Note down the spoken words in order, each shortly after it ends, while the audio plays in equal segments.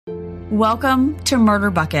Welcome to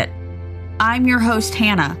Murder Bucket. I'm your host,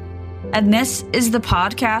 Hannah, and this is the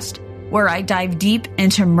podcast where I dive deep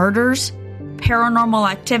into murders,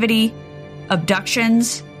 paranormal activity,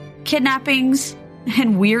 abductions, kidnappings,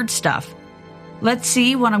 and weird stuff. Let's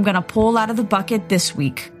see what I'm going to pull out of the bucket this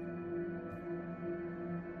week.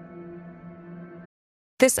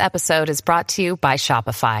 This episode is brought to you by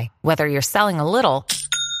Shopify. Whether you're selling a little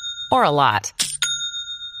or a lot,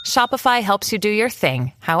 Shopify helps you do your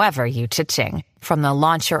thing, however you cha-ching. From the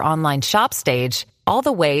launch your online shop stage, all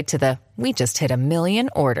the way to the we just hit 1 million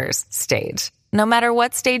orders stage. No matter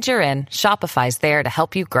what stage you're in, Shopify's there to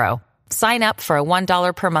help you grow. Sign up for a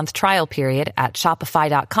 $1 per month trial period at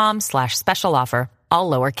shopify.com/special offer, all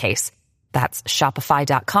lowercase. That's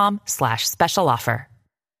shopify.com/special offer.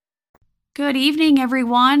 Good evening,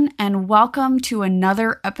 everyone, and welcome to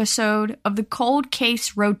another episode of the Cold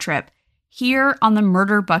Case Road Trip here on the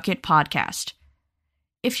Murder Bucket podcast.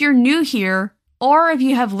 If you're new here, or if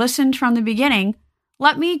you have listened from the beginning,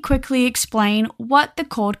 let me quickly explain what the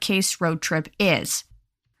Cold Case Road Trip is.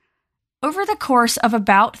 Over the course of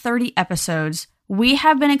about 30 episodes, we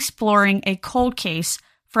have been exploring a cold case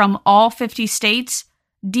from all 50 states,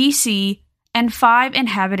 DC, and 5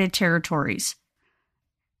 inhabited territories.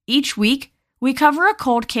 Each week, we cover a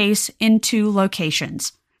cold case in 2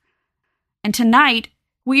 locations. And tonight,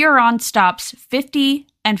 we are on stops 50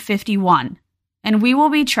 and 51, and we will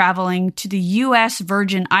be traveling to the U.S.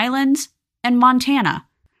 Virgin Islands and Montana.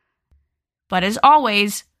 But as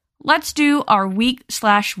always, let's do our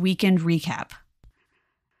week/weekend recap.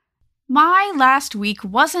 My last week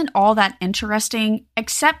wasn't all that interesting,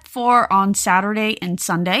 except for on Saturday and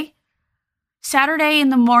Sunday. Saturday in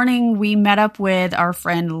the morning, we met up with our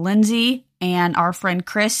friend Lindsay and our friend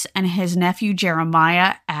Chris and his nephew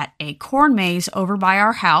Jeremiah at a corn maze over by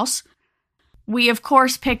our house. We, of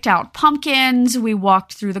course, picked out pumpkins. We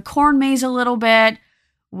walked through the corn maze a little bit.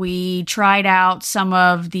 We tried out some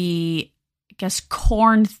of the,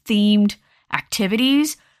 corn-themed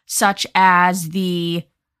activities, such as the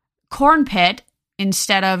corn pit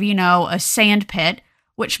instead of, a sand pit,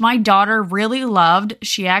 which my daughter really loved.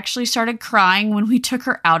 She actually started crying when we took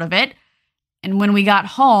her out of it. And when we got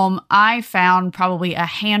home, I found probably a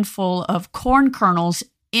handful of corn kernels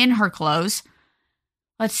in her clothes.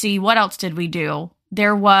 Let's see, what else did we do?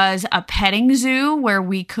 There was a petting zoo where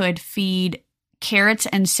we could feed carrots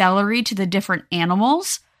and celery to the different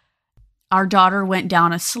animals. Our daughter went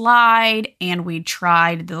down a slide and we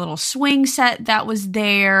tried the little swing set that was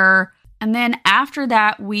there. And then after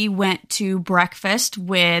that, we went to breakfast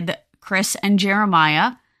with Chris and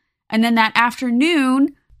Jeremiah. And then that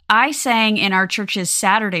afternoon, I sang in our church's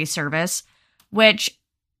Saturday service, which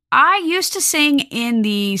I used to sing in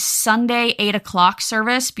the Sunday 8 o'clock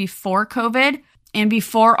service before COVID and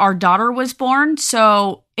before our daughter was born.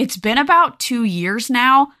 So it's been about 2 years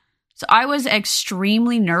now. So I was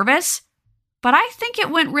extremely nervous, but I think it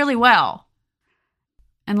went really well.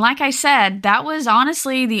 And like I said, that was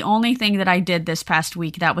honestly the only thing that I did this past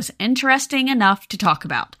week that was interesting enough to talk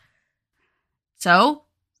about. So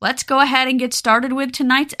let's go ahead and get started with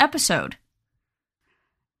tonight's episode.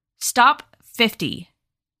 Stop 50.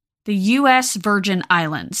 The U.S. Virgin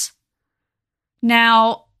Islands.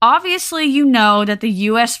 Now, obviously you know that the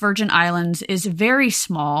U.S. Virgin Islands is very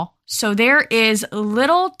small, so there is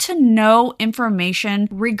little to no information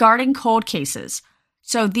regarding cold cases.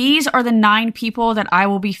 So these are the 9 people that I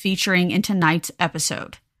will be featuring in tonight's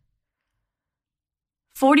episode.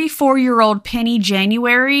 44-year-old Penny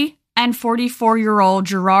January and 44-year-old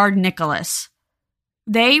Gerard Nicholas.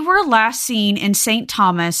 They were last seen in St.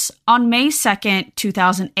 Thomas on May 2nd,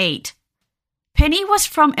 2008. Penny was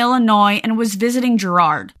from Illinois and was visiting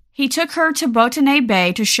Gerard. He took her to Botany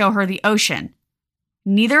Bay to show her the ocean.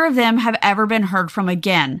 Neither of them have ever been heard from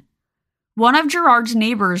again. One of Gerard's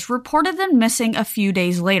neighbors reported them missing a few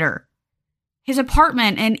days later. His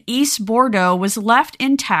apartment in East Bordeaux was left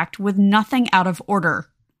intact with nothing out of order.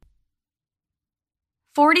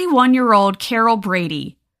 41-year-old Carol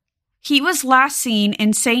Brady. He was last seen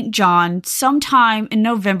in St. John sometime in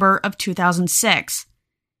November of 2006.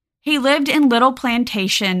 He lived in Little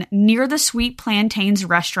Plantation near the Sweet Plantains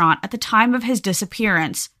restaurant at the time of his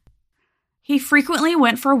disappearance. He frequently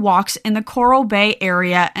went for walks in the Coral Bay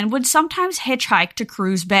area and would sometimes hitchhike to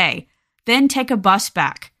Cruz Bay, then take a bus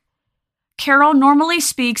back. Carol normally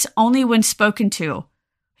speaks only when spoken to.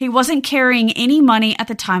 He wasn't carrying any money at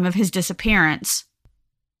the time of his disappearance.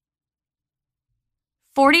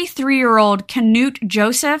 43-year-old Canute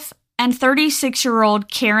Joseph and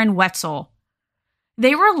 36-year-old Karen Wetzel.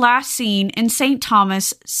 They were last seen in St.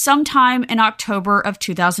 Thomas sometime in October of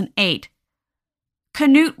 2008.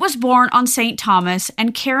 Canute was born on St. Thomas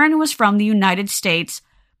and Karen was from the United States,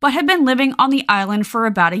 but had been living on the island for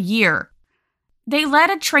about a year. They led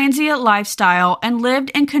a transient lifestyle and lived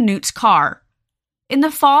in Canute's car. In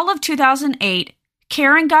the fall of 2008,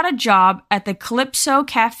 Karen got a job at the Calypso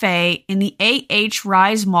Cafe in the A.H.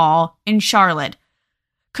 Rise Mall in Charlotte.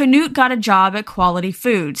 Canute got a job at Quality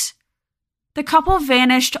Foods. The couple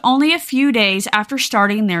vanished only a few days after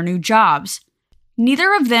starting their new jobs.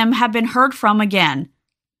 Neither of them have been heard from again.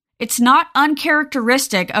 It's not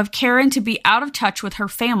uncharacteristic of Karen to be out of touch with her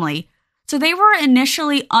family, so they were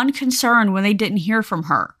initially unconcerned when they didn't hear from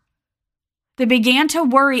her. They began to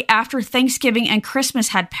worry after Thanksgiving and Christmas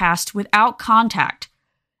had passed without contact,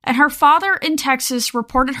 and her father in Texas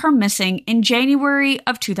reported her missing in January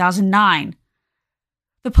of 2009.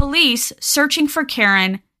 The police, searching for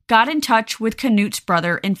Karen, got in touch with Canute's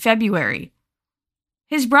brother in February.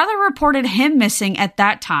 His brother reported him missing at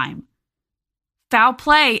that time. Foul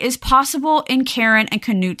play is possible in Karen and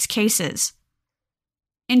Canute's cases.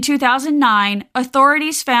 In 2009,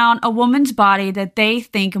 authorities found a woman's body that they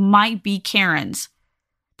think might be Karen's.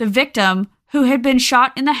 The victim, who had been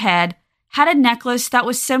shot in the head, had a necklace that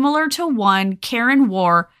was similar to one Karen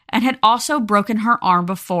wore and had also broken her arm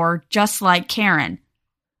before, just like Karen.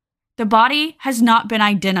 The body has not been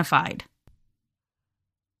identified.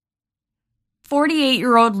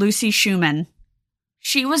 48-year-old Lucy Schumann.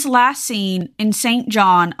 She was last seen in St.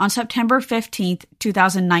 John on September 15,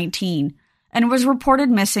 2019, and was reported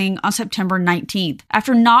missing on September 19th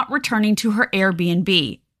after not returning to her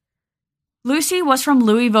Airbnb. Lucy was from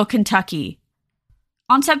Louisville, Kentucky.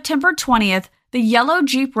 On September 20th, the yellow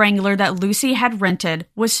Jeep Wrangler that Lucy had rented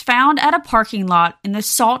was found at a parking lot in the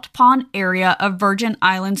Salt Pond area of Virgin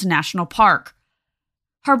Islands National Park.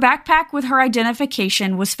 Her backpack with her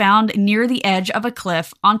identification was found near the edge of a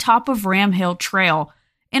cliff on top of Ram Hill Trail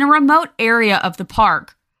in a remote area of the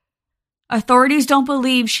park. Authorities don't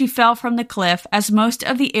believe she fell from the cliff, as most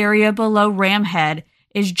of the area below Ram Head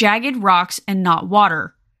is jagged rocks and not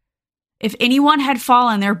water. If anyone had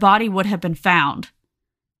fallen, their body would have been found.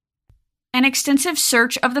 An extensive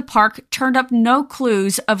search of the park turned up no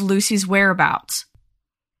clues of Lucy's whereabouts.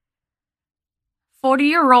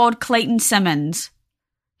 40-year-old Clayton Simmons.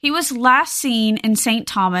 He was last seen in St.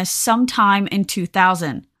 Thomas sometime in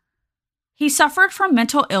 2000. He suffered from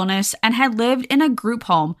mental illness and had lived in a group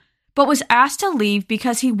home, but was asked to leave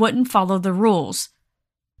because he wouldn't follow the rules.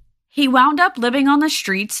 He wound up living on the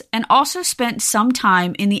streets and also spent some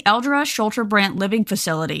time in the Eldra Schulterbrandt Living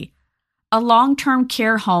Facility, a long-term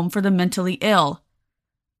care home for the mentally ill.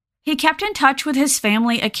 He kept in touch with his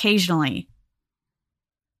family occasionally.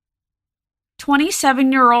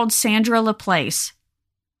 27-year-old Sandra Laplace.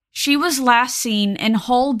 She was last seen in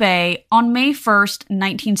Hull Bay on May 1st,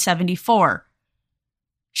 1974.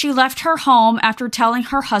 She left her home after telling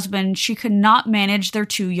her husband she could not manage their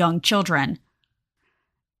 2 young children.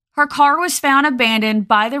 Her car was found abandoned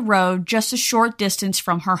by the road just a short distance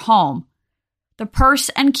from her home. The purse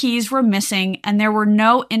and keys were missing, and there were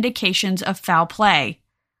no indications of foul play.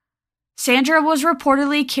 Sandra was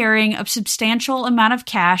reportedly carrying a substantial amount of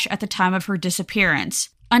cash at the time of her disappearance,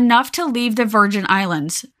 enough to leave the Virgin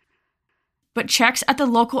Islands. But checks at the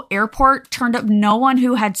local airport turned up no one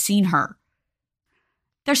who had seen her.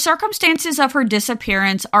 The circumstances of her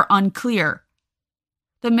disappearance are unclear.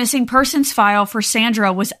 The missing persons file for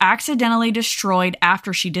Sandra was accidentally destroyed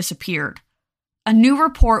after she disappeared. A new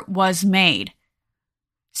report was made.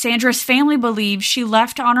 Sandra's family believes she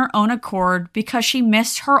left on her own accord because she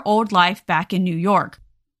missed her old life back in New York.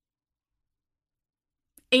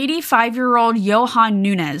 85-year-old Johan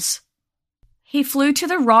Nunes. He flew to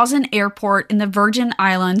the Rawson Airport in the Virgin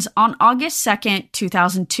Islands on August 2,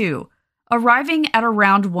 2002, arriving at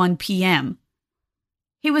around 1 p.m.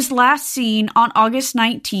 He was last seen on August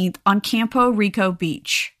 19th on Campo Rico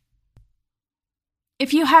Beach.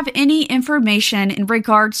 If you have any information in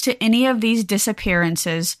regards to any of these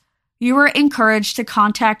disappearances, you are encouraged to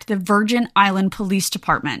contact the Virgin Island Police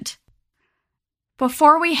Department.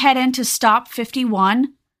 Before we head into Stop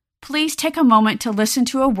 51, please take a moment to listen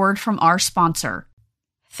to a word from our sponsor.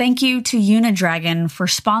 Thank you to Unidragon for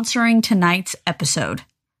sponsoring tonight's episode.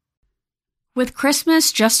 With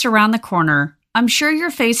Christmas just around the corner, I'm sure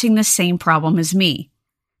you're facing the same problem as me.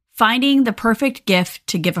 Finding the perfect gift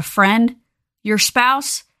to give a friend, your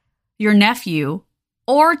spouse, your nephew,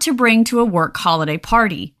 or to bring to a work holiday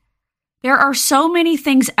party. There are so many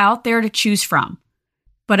things out there to choose from.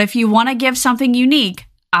 But if you want to give something unique,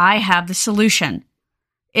 I have the solution.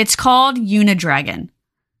 It's called Unidragon,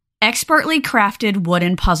 expertly crafted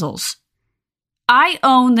wooden puzzles. I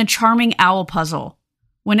own the Charming Owl puzzle.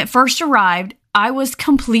 When it first arrived, I was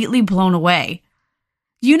completely blown away.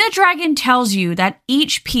 Unidragon tells you that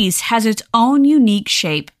each piece has its own unique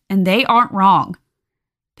shape, and they aren't wrong.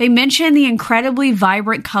 They mention the incredibly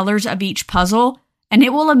vibrant colors of each puzzle, and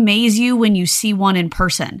it will amaze you when you see one in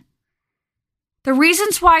person. The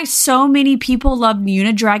reasons why so many people love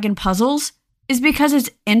Unidragon puzzles is because it's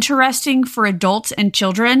interesting for adults and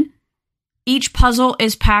children. Each puzzle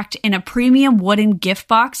is packed in a premium wooden gift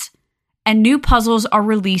box, and new puzzles are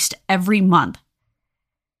released every month.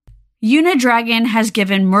 Unidragon has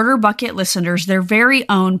given Murder Bucket listeners their very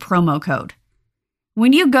own promo code.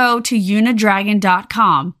 When you go to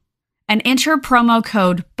unidragon.com and enter promo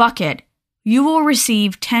code BUCKET, you will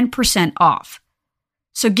receive 10% off.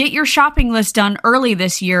 So get your shopping list done early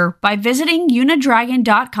this year by visiting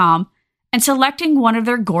unidragon.com and selecting one of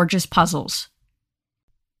their gorgeous puzzles.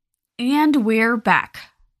 And we're back.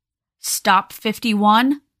 Stop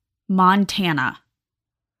 51, Montana.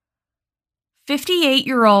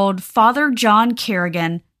 58-year-old Father John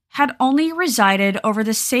Kerrigan had only resided over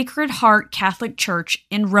the Sacred Heart Catholic Church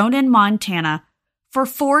in Ronan, Montana, for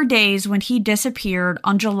 4 days when he disappeared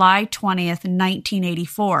on July 20th,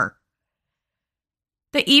 1984.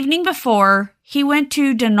 The evening before, he went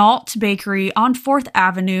to Denault's Bakery on 4th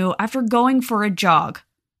Avenue after going for a jog.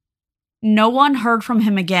 No one heard from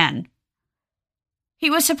him again. He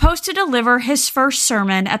was supposed to deliver his first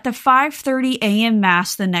sermon at the 5:30 a.m.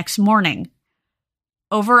 Mass the next morning.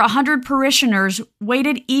 Over 100 parishioners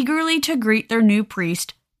waited eagerly to greet their new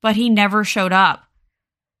priest, but he never showed up.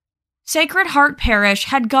 Sacred Heart Parish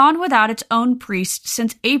had gone without its own priest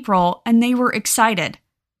since April, and they were excited.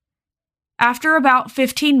 After about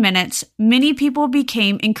 15 minutes, many people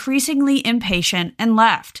became increasingly impatient and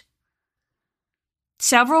left.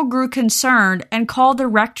 Several grew concerned and called the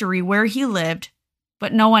rectory where he lived,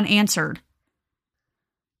 but no one answered.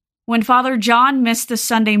 When Father John missed the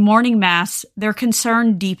Sunday morning Mass, their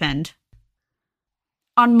concern deepened.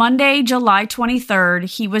 On Monday, July 23rd,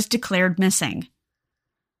 he was declared missing.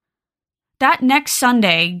 That next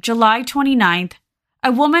Sunday, July 29th,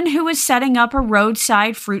 a woman who was setting up a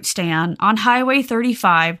roadside fruit stand on Highway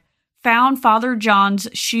 35 found Father John's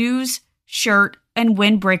shoes, shirt, and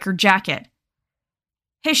windbreaker jacket.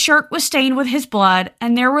 His shirt was stained with his blood,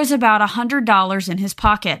 and there was about $100 in his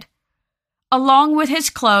pocket. Along with his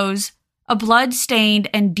clothes, a blood-stained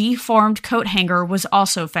and deformed coat hanger was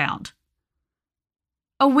also found.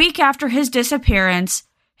 A week after his disappearance,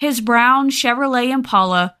 his brown Chevrolet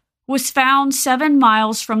Impala was found 7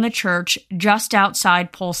 miles from the church just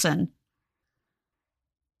outside Polson.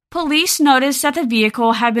 Police noticed that the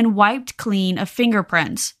vehicle had been wiped clean of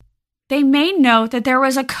fingerprints. They made note that there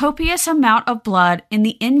was a copious amount of blood in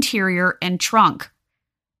the interior and trunk.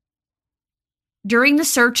 During the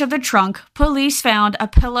search of the trunk, police found a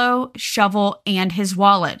pillow, shovel, and his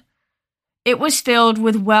wallet. It was filled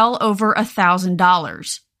with well over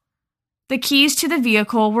 $1,000. The keys to the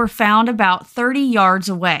vehicle were found about 30 yards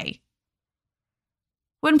away.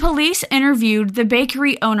 When police interviewed the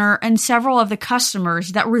bakery owner and several of the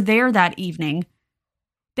customers that were there that evening,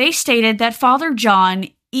 they stated that Father John,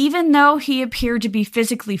 even though he appeared to be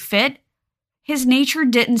physically fit, his nature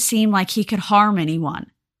didn't seem like he could harm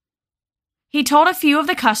anyone. He told a few of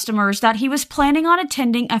the customers that he was planning on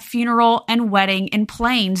attending a funeral and wedding in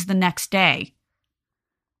Plains the next day.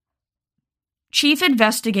 Chief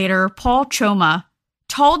Investigator Paul Choma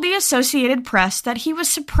told the Associated Press that he was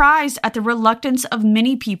surprised at the reluctance of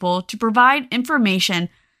many people to provide information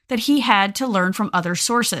that he had to learn from other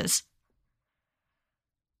sources.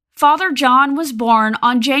 Father John was born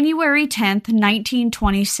on January 10,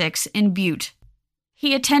 1926 in Butte.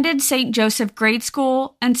 He attended St. Joseph Grade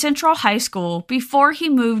School and Central High School before he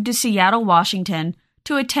moved to Seattle, Washington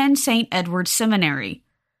to attend St. Edward's Seminary.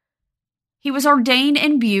 He was ordained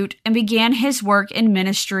in Butte and began his work in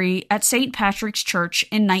ministry at St. Patrick's Church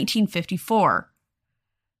in 1954.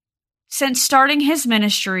 Since starting his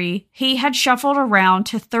ministry, he had shuffled around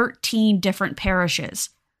to 13 different parishes.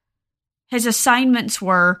 His assignments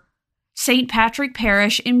were St. Patrick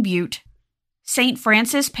Parish in Butte, St.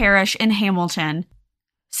 Francis Parish in Hamilton,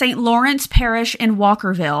 St. Lawrence Parish in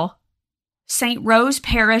Walkerville, St. Rose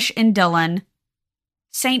Parish in Dillon,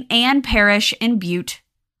 St. Anne Parish in Butte,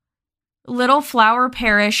 Little Flower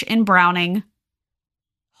Parish in Browning,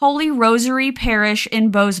 Holy Rosary Parish in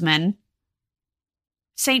Bozeman,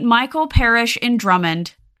 St. Michael Parish in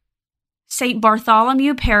Drummond, St.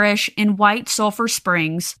 Bartholomew Parish in White Sulphur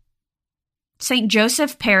Springs, St.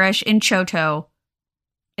 Joseph Parish in Choteau,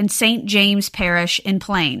 and St. James Parish in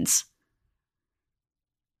Plains.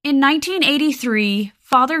 In 1983,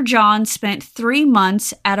 Father John spent 3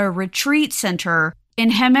 months at a retreat center in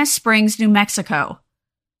Jemez Springs, New Mexico.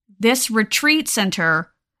 This retreat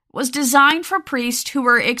center was designed for priests who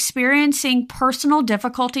were experiencing personal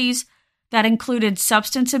difficulties that included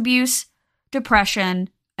substance abuse, depression,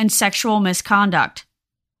 and sexual misconduct.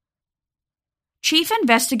 Chief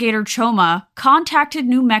Investigator Choma contacted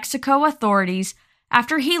New Mexico authorities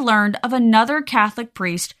after he learned of another Catholic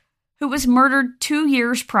priest who was murdered 2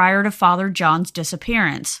 years prior to Father John's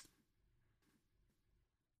disappearance.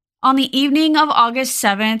 On the evening of August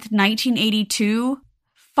 7, 1982,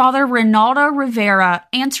 Father Ronaldo Rivera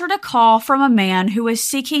answered a call from a man who was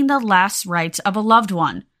seeking the last rites of a loved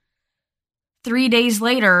one. 3 days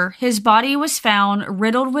later, his body was found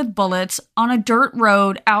riddled with bullets on a dirt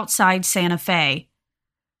road outside Santa Fe.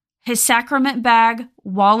 His sacrament bag,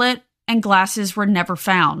 wallet, and glasses were never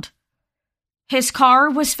found. His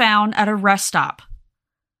car was found at a rest stop.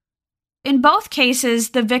 In both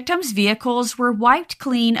cases, the victims' vehicles were wiped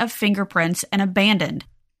clean of fingerprints and abandoned.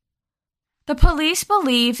 The police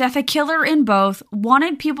believe that the killer in both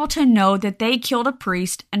wanted people to know that they killed a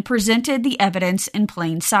priest and presented the evidence in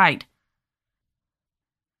plain sight.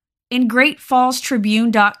 In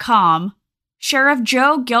GreatFallsTribune.com, Sheriff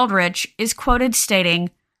Joe Geldrich is quoted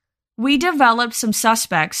stating, "We developed some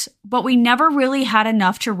suspects, but we never really had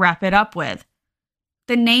enough to wrap it up with.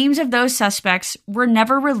 The names of those suspects were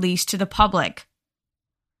never released to the public."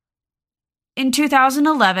 In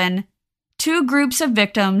 2011, 2 groups of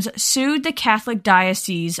victims sued the Catholic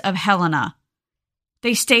Diocese of Helena.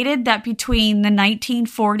 They stated that between the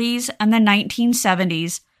 1940s and the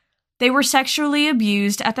 1970s, they were sexually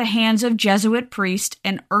abused at the hands of Jesuit priests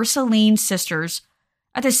and Ursuline sisters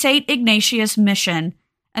at the St. Ignatius Mission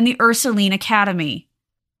and the Ursuline Academy.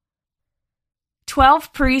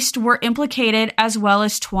 12 priests were implicated as well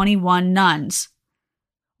as 21 nuns,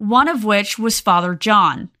 one of which was Father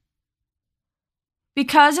John.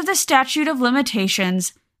 Because of the statute of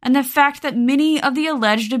limitations and the fact that many of the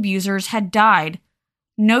alleged abusers had died,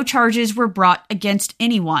 no charges were brought against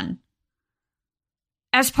anyone.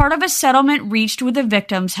 As part of a settlement reached with the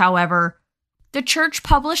victims, however, the church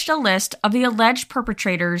published a list of the alleged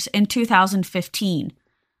perpetrators in 2015.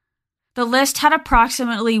 The list had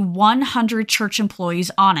approximately 100 church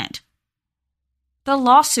employees on it. The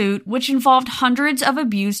lawsuit, which involved hundreds of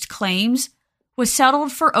abused claims, was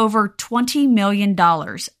settled for over $20 million,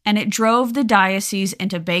 and it drove the diocese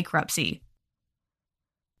into bankruptcy.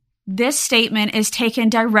 This statement is taken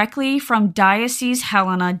directly from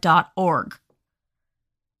diocesehelena.org.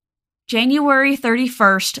 January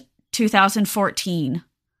 31st, 2014.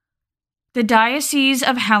 The Diocese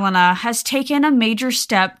of Helena has taken a major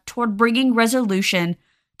step toward bringing resolution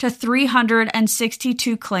to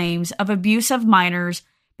 362 claims of abuse of minors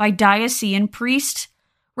by diocesan priests,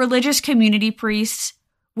 religious community priests,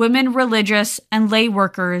 women religious, and lay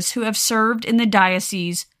workers who have served in the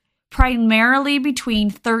diocese primarily between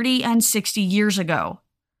 30 and 60 years ago.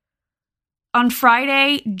 On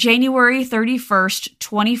Friday, January 31st,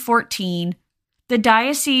 2014, the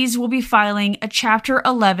diocese will be filing a Chapter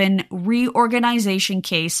 11 reorganization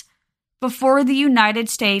case before the United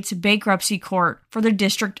States Bankruptcy Court for the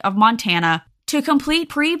District of Montana to complete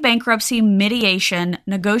pre-bankruptcy mediation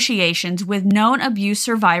negotiations with known abuse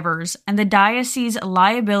survivors and the diocese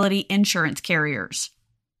liability insurance carriers.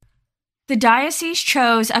 The diocese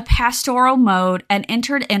chose a pastoral mode and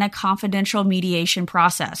entered in a confidential mediation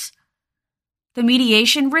process. The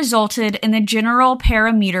mediation resulted in the general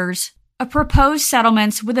parameters of proposed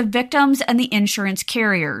settlements with the victims and the insurance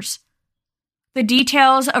carriers. The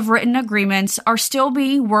details of written agreements are still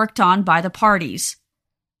being worked on by the parties.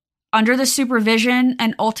 Under the supervision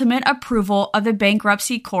and ultimate approval of the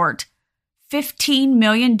bankruptcy court, $15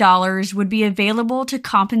 million would be available to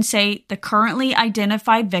compensate the currently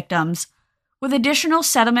identified victims, with additional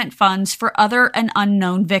settlement funds for other and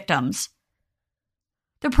unknown victims.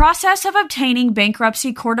 The process of obtaining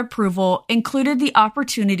bankruptcy court approval included the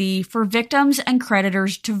opportunity for victims and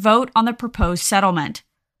creditors to vote on the proposed settlement.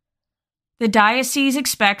 The diocese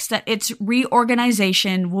expects that its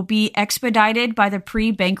reorganization will be expedited by the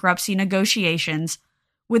pre-bankruptcy negotiations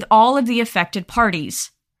with all of the affected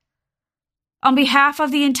parties. On behalf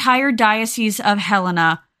of the entire Diocese of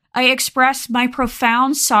Helena, I express my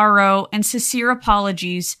profound sorrow and sincere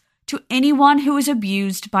apologies to anyone who was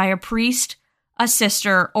abused by a priest, a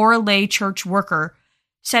sister, or a lay church worker,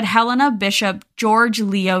 said Helena Bishop George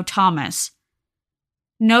Leo Thomas.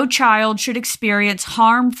 No child should experience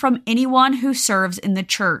harm from anyone who serves in the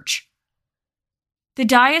church. The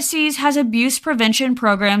diocese has abuse prevention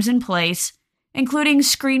programs in place, including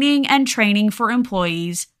screening and training for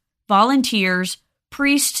employees, volunteers,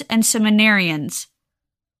 priests, and seminarians.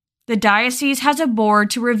 The diocese has a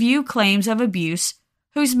board to review claims of abuse,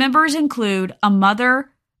 whose members include a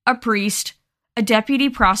mother, a priest, a deputy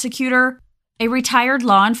prosecutor, a retired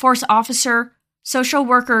law enforcement officer, social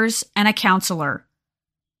workers, and a counselor.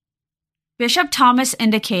 Bishop Thomas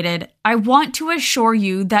indicated, "I want to assure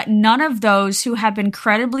you that none of those who have been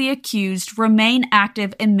credibly accused remain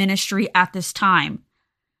active in ministry at this time.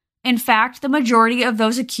 In fact, the majority of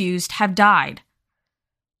those accused have died."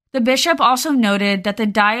 The bishop also noted that the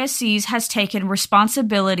diocese has taken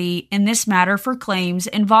responsibility in this matter for claims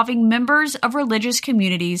involving members of religious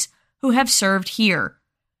communities who have served here.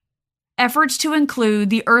 Efforts to include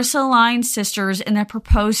the Ursuline sisters in the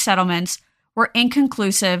proposed settlements were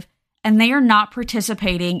inconclusive, and they are not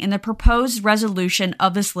participating in the proposed resolution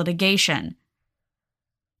of this litigation.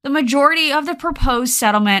 The majority of the proposed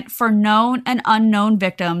settlement for known and unknown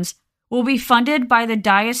victims will be funded by the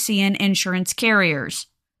diocesan insurance carriers.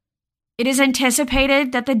 It is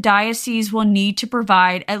anticipated that the diocese will need to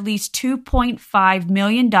provide at least $2.5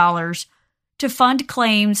 million to fund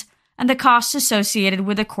claims and the costs associated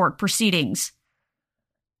with the court proceedings.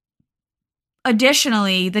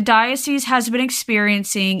 Additionally, the diocese has been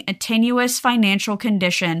experiencing a tenuous financial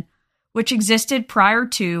condition which existed prior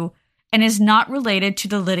to and is not related to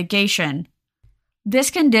the litigation.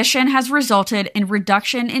 This condition has resulted in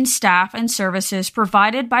reduction in staff and services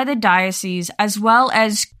provided by the diocese, as well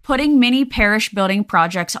as putting many parish building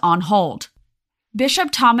projects on hold. Bishop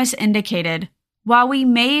Thomas indicated, "While we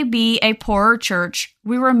may be a poorer church,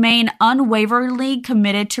 we remain unwaveringly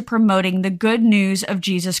committed to promoting the good news of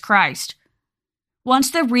Jesus Christ.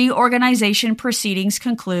 Once the reorganization proceedings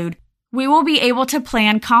conclude, we will be able to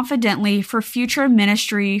plan confidently for future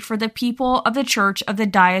ministry for the people of the Church of the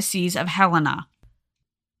Diocese of Helena."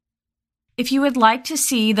 If you would like to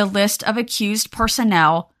see the list of accused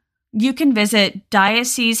personnel, you can visit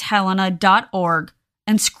diocesehelena.org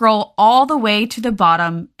and scroll all the way to the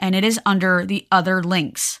bottom, and it is under the other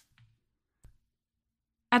links.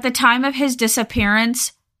 At the time of his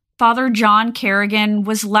disappearance, Father John Kerrigan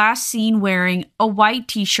was last seen wearing a white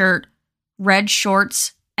t-shirt, red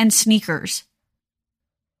shorts, and sneakers.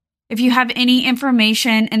 If you have any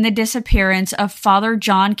information in the disappearance of Father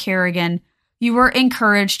John Kerrigan, you are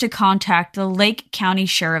encouraged to contact the Lake County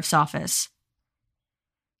Sheriff's Office.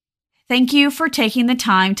 Thank you for taking the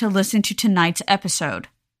time to listen to tonight's episode.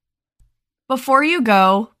 Before you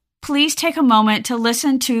go, please take a moment to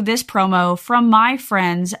listen to this promo from my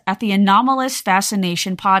friends at the Anomalous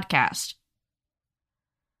Fascination podcast.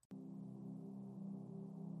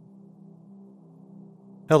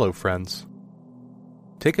 Hello, friends.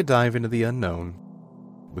 Take a dive into the unknown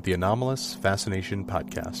with the Anomalous Fascination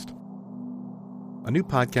podcast. A new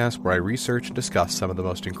podcast where I research and discuss some of the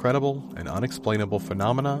most incredible and unexplainable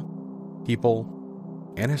phenomena,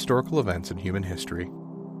 people, and historical events in human history.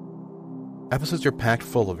 Episodes are packed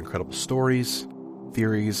full of incredible stories,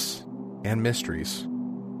 theories, and mysteries,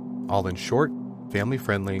 all in short,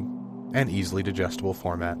 family-friendly, and easily digestible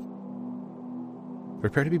format.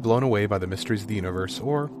 Prepare to be blown away by the mysteries of the universe,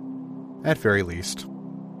 or, at very least,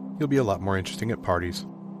 you'll be a lot more interesting at parties.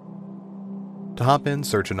 To hop in,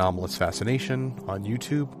 search Anomalous Fascination on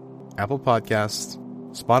YouTube, Apple Podcasts,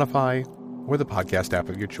 Spotify, or the podcast app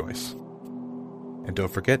of your choice. And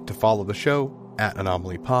don't forget to follow the show at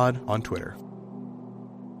AnomalyPod on Twitter.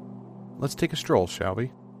 Let's take a stroll, shall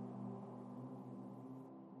we?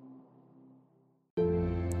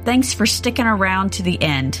 Thanks for sticking around to the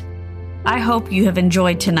end. I hope you have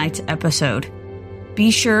enjoyed tonight's episode.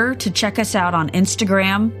 Be sure to check us out on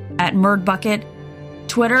Instagram at MurdBucket,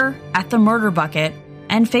 Twitter at The Murder Bucket,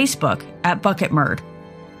 and Facebook at Bucket Murd.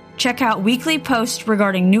 Check out weekly posts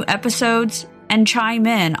regarding new episodes and chime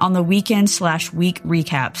in on the weekend/week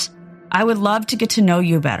recaps. I would love to get to know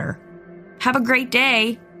you better. Have a great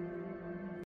day.